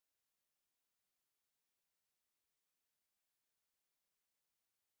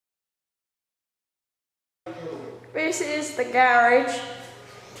This is the garage.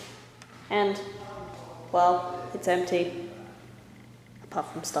 And, well, it's empty. Apart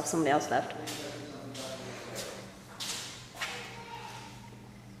from stuff somebody else left.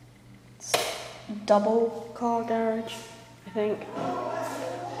 It's a double car garage, I think.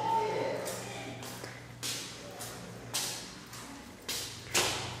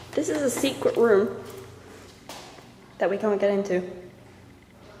 This is a secret room that we can't get into.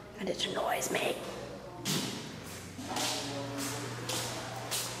 And it annoys me.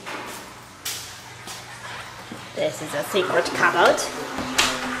 This is a secret cupboard.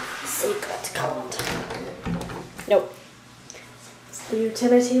 Secret cupboard. Nope. It's the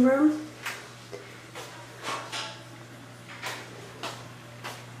utility room.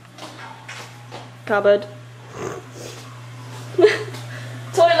 Cupboard.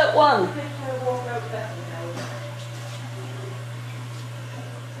 Toilet 1.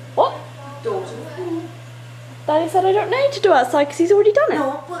 What? Door to the pool. Daddy said I don't need to do outside because he's already done it.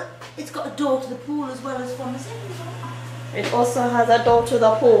 No, but it's got a door to the pool as well as from the second floor. It also has a door to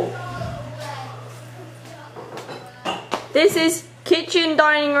the pool. This is kitchen,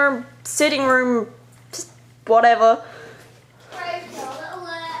 dining room, sitting room, just whatever.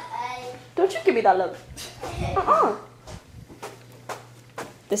 Don't you give me that look.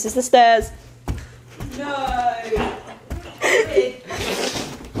 This is the stairs. No.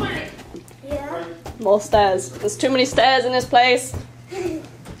 Yeah. More stairs. There's too many stairs in this place.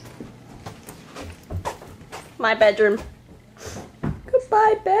 My bedroom.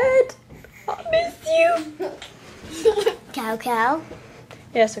 Goodbye, bed. I miss you. Cow, cow.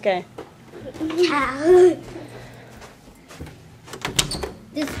 Yes, okay. Cow.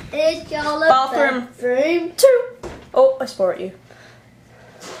 This is your bathroom. Room 2. Oh, I swore at you.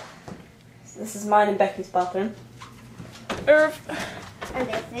 This is mine and Becky's bathroom. And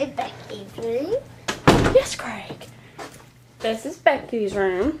this is Becky's room. Yes, Craig. This is Becky's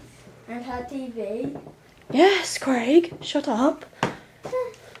room. And her TV. Yes, Craig. Shut up.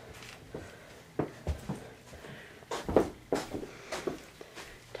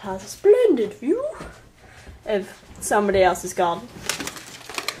 It has a splendid view of somebody else's garden.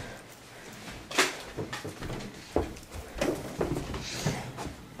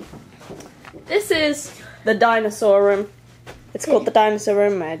 This is the dinosaur room. It's called the dinosaur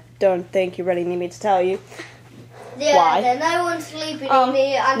room. I don't think you really need me to tell you. Yeah, why. There's no one sleeping in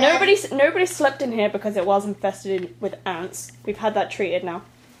here. And Nobody slept in here because it was infested with ants. We've had that treated now.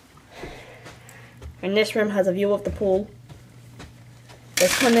 And this room has a view of the pool.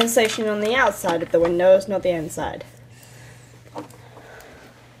 There's condensation on the outside of the windows, not the inside.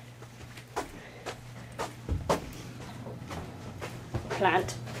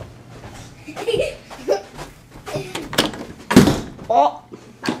 Plant. Oh!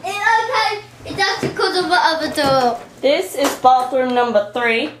 It's okay. It's just because of the other door. This is bathroom number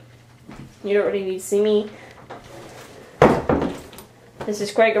 3. You don't really need to see me. This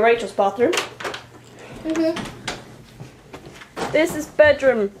is Craig and Rachel's bathroom. This is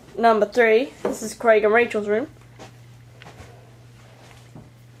bedroom number 3. This is Craig and Rachel's room.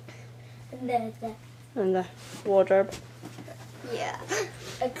 And there's that. And the wardrobe. Yeah.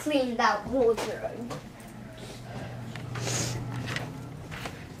 I cleaned that wardrobe.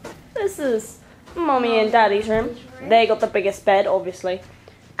 This is Mommy and Daddy's room. They got the biggest bed, obviously.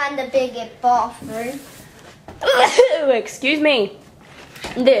 And the biggest bathroom. Excuse me.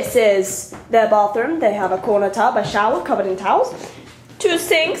 This is their bathroom. They have a corner tub, a shower covered in towels, 2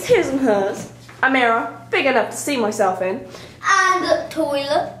 sinks, his and hers, a mirror big enough to see myself in, And a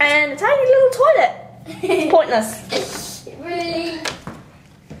toilet. and a tiny little toilet. It's pointless. Really?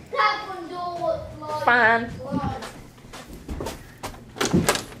 That one door was like Fine.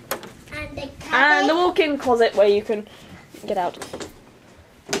 And the And the cupboard. walk-in closet where you can get out.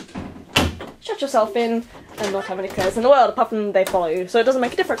 Shut yourself in and not have any cares in the world apart from they follow you, so it doesn't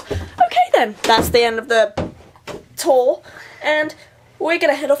make a difference. Okay then, that's the end of the tour, and we're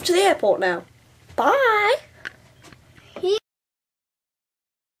gonna head off to the airport now. Bye!